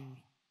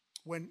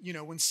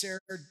 when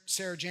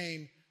Sarah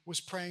Jane was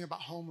praying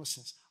about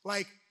homelessness,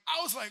 I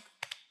was like,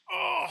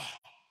 oh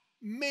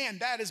man,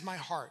 that is my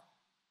heart.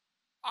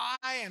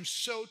 I am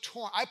so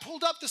torn. I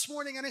pulled up this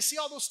morning and I see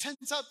all those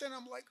tents out there and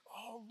I'm like,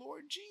 oh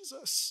Lord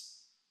Jesus,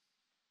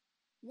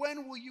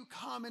 when will you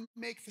come and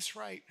make this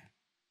right?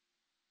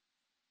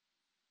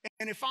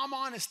 And if I'm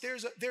honest,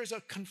 there's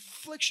a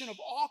confliction of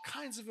all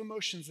kinds of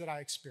emotions that I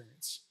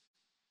experience,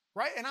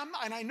 right? And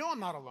I know I'm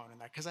not alone in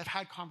that because I've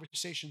had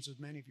conversations with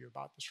many of you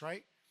about this,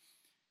 right?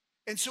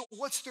 And so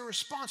what's the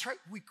response, right?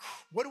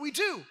 What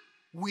do?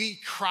 We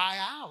cry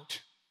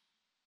out.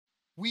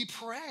 We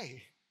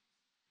pray.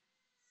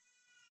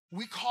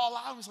 We call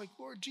out and it's like,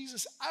 Lord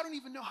Jesus, I don't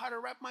even know how to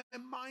wrap my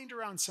mind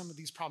around some of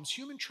these problems.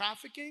 Human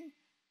trafficking,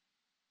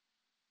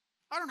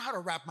 I don't know how to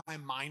wrap my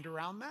mind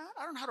around that.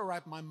 I don't know how to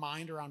wrap my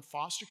mind around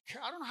foster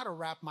care. I don't know how to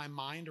wrap my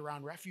mind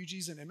around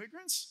refugees and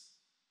immigrants.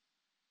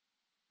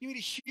 You mean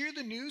to hear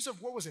the news of,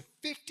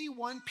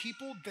 51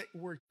 people that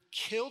were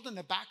killed in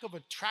the back of a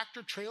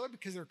tractor trailer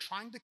because they're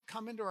trying to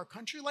come into our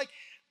country?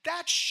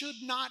 That should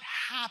not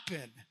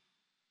happen.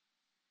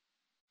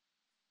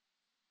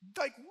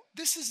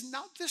 Those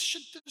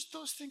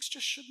things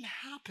just shouldn't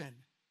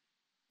happen.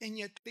 And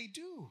yet they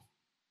do.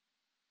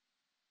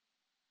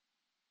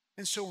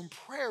 And so in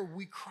prayer,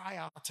 we cry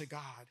out to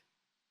God.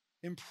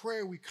 In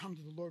prayer, we come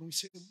to the Lord and we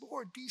say,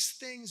 Lord, these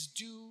things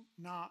do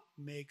not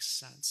make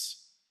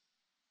sense.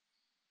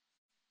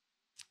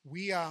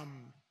 We're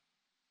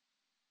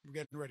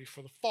getting ready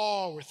for the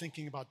fall. We're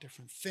thinking about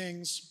different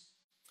things.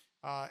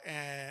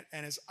 And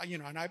as you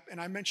know,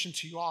 and I mentioned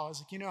to you all, I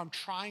was like,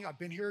 I've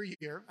been here a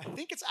year. I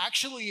think it's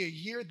actually a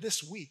year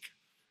this week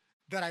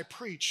that I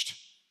preached,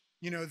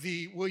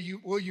 the will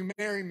you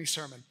marry me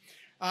sermon.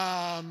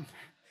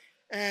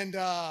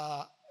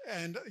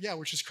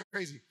 Which is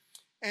crazy.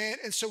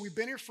 And so we've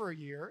been here for a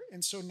year.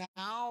 And so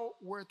now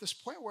we're at this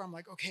point where I'm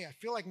like, okay, I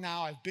feel like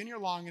now I've been here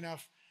long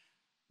enough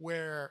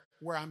where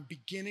I'm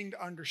beginning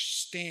to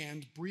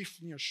understand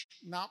briefly,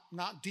 not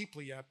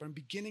deeply yet, but I'm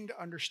beginning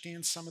to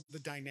understand some of the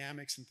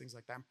dynamics and things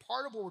like that. And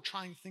part of what we're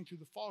trying to think through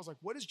the fall is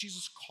what is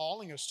Jesus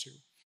calling us to?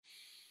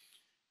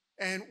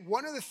 And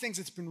one of the things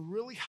that's been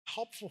really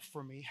helpful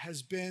for me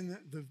has been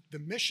the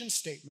mission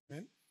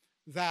statement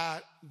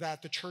that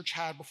the church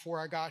had before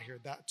I got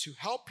here, that to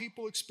help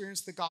people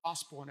experience the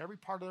gospel in every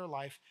part of their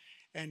life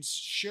and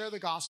share the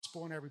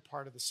gospel in every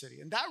part of the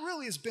city. And that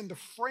really has been the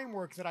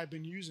framework that I've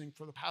been using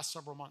for the past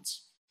several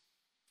months.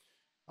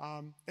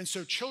 And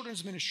so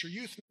children's ministry,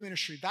 youth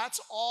ministry,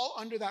 that's all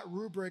under that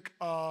rubric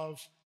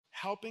of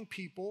helping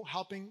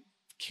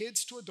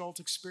kids to adults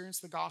experience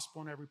the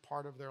gospel in every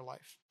part of their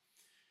life.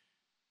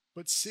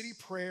 But city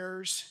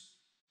prayers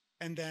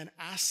and then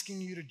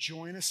asking you to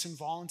join us in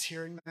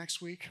volunteering next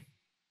week,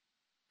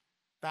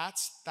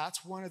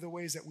 that's one of the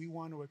ways that we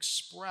want to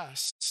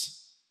express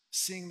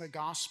seeing the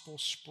gospel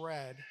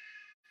spread,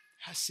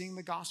 seeing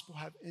the gospel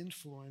have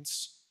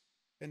influence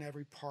in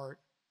every part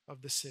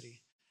of the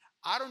city.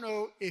 I don't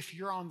know if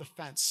you're on the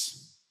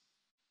fence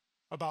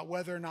about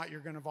whether or not you're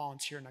going to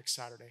volunteer next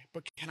Saturday,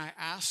 but can I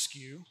ask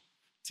you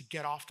to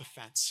get off the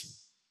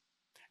fence?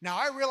 Now,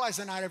 I realize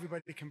that not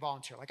everybody can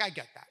volunteer. I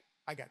get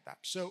that.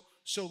 So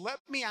let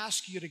me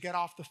ask you to get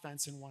off the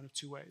fence in one of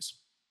two ways.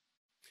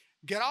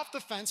 Get off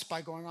the fence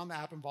by going on the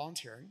app and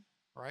volunteering,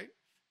 right?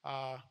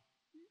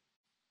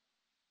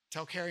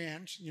 Tell Carrie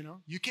Ann,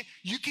 you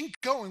can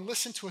go and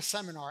listen to a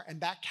seminar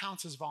and that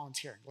counts as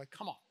volunteering.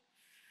 Come on.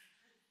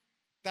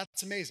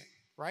 That's amazing,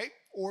 right?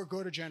 Or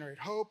go to Generate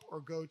Hope or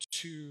go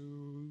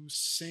to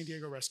San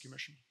Diego Rescue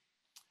Mission.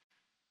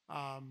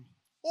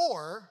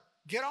 Or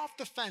get off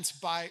the fence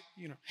by,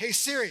 hey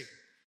Siri,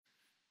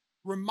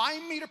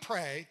 Remind me to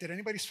pray. Did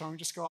anybody's phone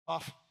just go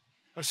off?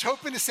 I was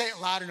hoping to say it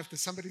loud enough that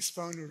somebody's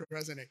phone would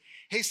resonate.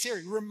 Hey,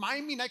 Siri,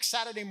 remind me next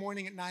Saturday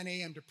morning at 9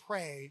 a.m. to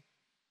pray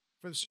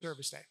for the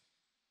service day.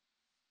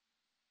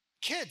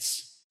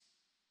 Kids,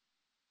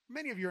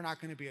 many of you are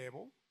not going to be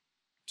able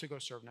to go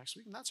serve next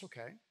week, and that's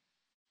okay.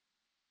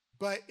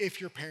 But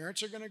if your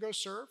parents are going to go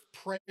serve,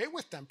 pray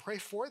with them, pray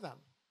for them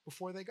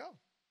before they go.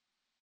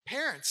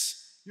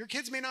 Parents, your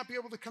kids may not be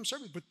able to come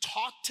serve you, but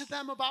talk to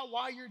them about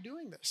why you're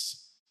doing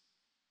this.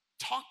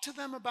 Talk to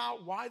them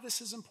about why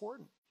this is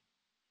important.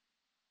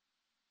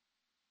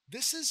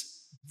 This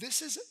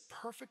is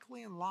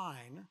perfectly in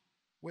line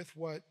with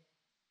what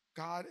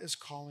God is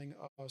calling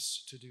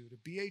us to do, to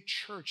be a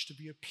church, to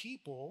be a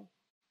people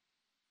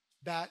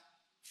that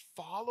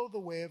follow the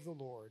way of the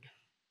Lord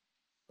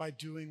by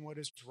doing what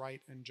is right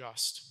and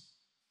just.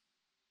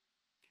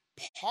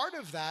 Part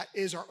of that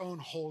is our own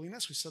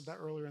holiness. We said that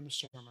earlier in the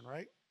sermon,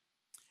 right?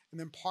 And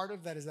then part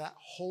of that is that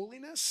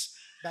holiness,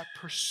 that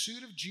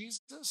pursuit of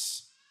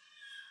Jesus,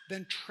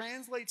 then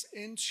translates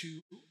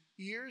into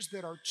ears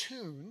that are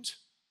tuned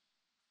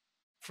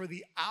for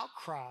the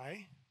outcry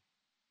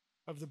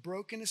of the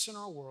brokenness in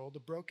our world, the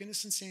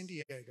brokenness in San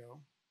Diego,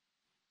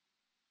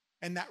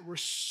 and that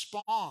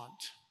respond.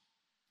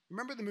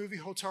 Remember the movie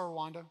Hotel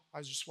Rwanda?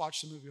 I just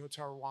watched the movie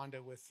Hotel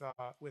Rwanda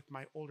with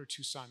my older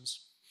two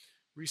sons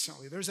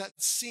recently. There's that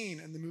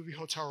scene in the movie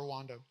Hotel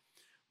Rwanda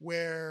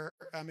where,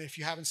 if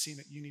you haven't seen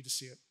it, you need to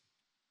see it.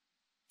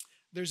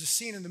 There's a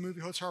scene in the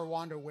movie Hotel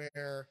Rwanda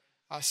where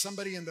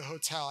somebody in the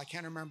hotel, I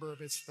can't remember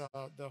if it's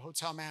the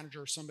hotel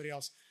manager or somebody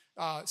else,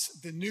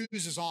 the news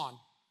is on.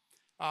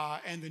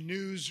 And the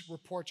news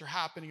reports are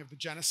happening of the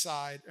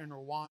genocide in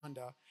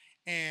Rwanda.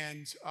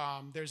 And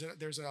there's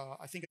a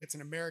I think it's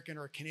an American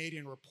or a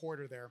Canadian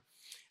reporter there.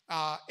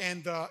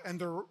 And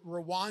the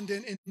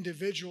Rwandan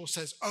individual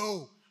says,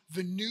 "Oh,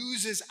 the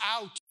news is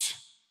out.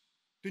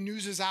 The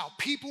news is out.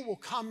 People will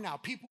come now.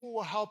 People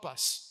will help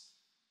us."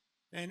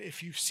 And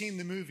if you've seen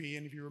the movie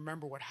and if you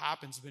remember what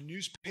happens, the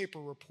newspaper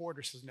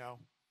reporter says, "No.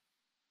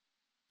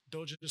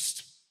 They'll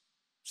just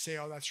say,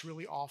 'Oh, that's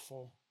really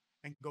awful,'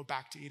 and go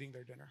back to eating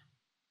their dinner."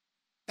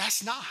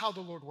 That's not how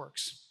the Lord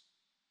works,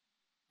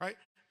 right?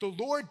 The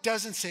Lord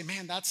doesn't say,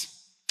 "Man, that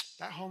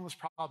homeless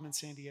problem in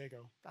San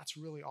Diego, that's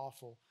really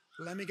awful.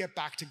 Let me get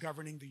back to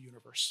governing the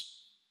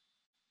universe."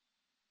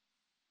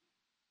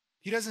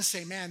 He doesn't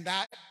say, "Man,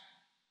 that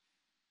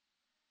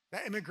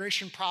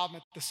immigration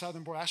problem at the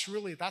southern border,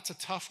 that's a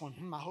tough one.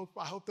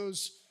 I hope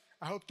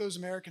those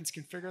Americans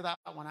can figure that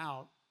one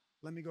out.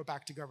 Let me go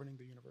back to governing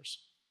the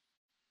universe."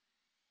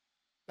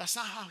 That's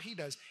not how he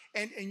does.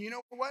 And you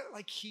know what?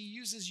 Like, he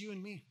uses you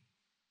and me.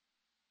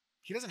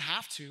 He doesn't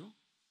have to,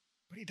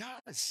 but he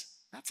does.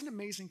 That's an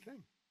amazing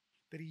thing,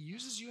 that he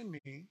uses you and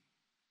me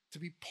to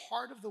be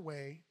part of the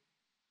way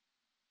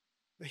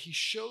that he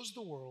shows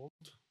the world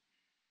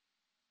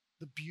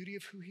the beauty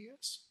of who he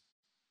is.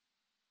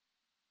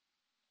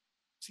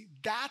 See,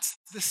 that's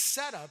the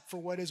setup for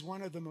what is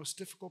one of the most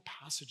difficult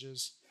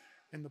passages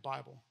in the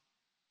Bible.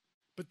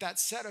 But that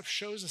setup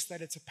shows us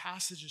that it's a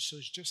passage that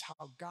shows just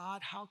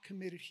how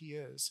committed he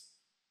is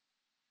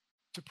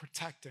to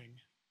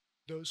protecting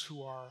those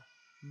who are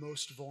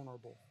most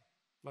vulnerable.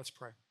 Let's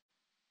pray.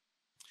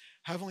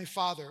 Heavenly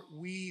Father,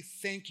 we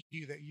thank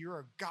you that you're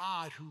a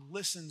God who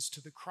listens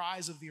to the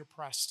cries of the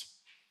oppressed.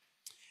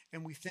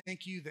 And we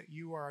thank you that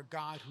you are a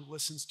God who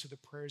listens to the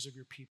prayers of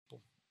your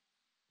people.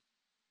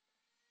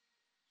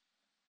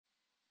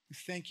 We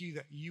thank you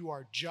that you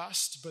are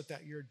just, but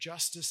that your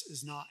justice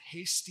is not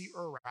hasty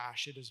or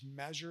rash. It is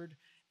measured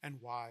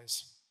and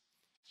wise.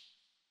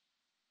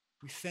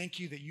 We thank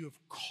you that you have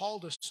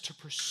called us to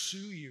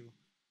pursue you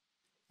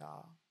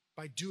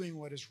by doing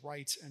what is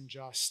right and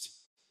just.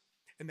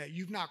 And that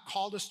you've not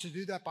called us to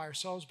do that by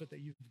ourselves, but that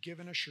you've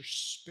given us your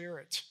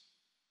Spirit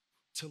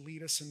to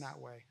lead us in that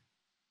way.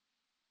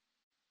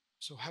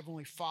 So,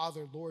 Heavenly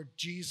Father, Lord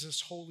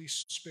Jesus, Holy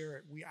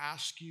Spirit, we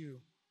ask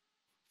you,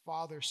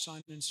 Father,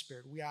 Son, and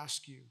Spirit, we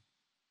ask you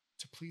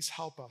to please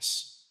help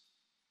us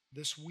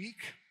this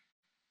week.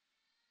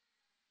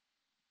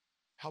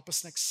 Help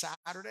us next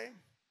Saturday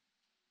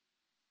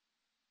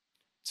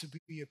to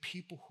be a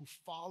people who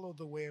follow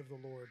the way of the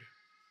Lord,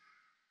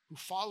 who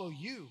follow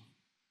you,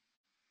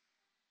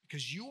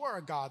 because you are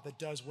a God that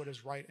does what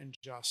is right and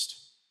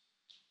just.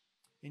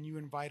 And you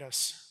invite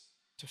us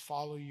to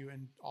follow you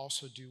and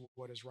also do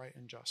what is right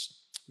and just.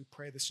 We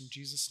pray this in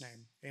Jesus'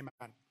 name.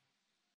 Amen.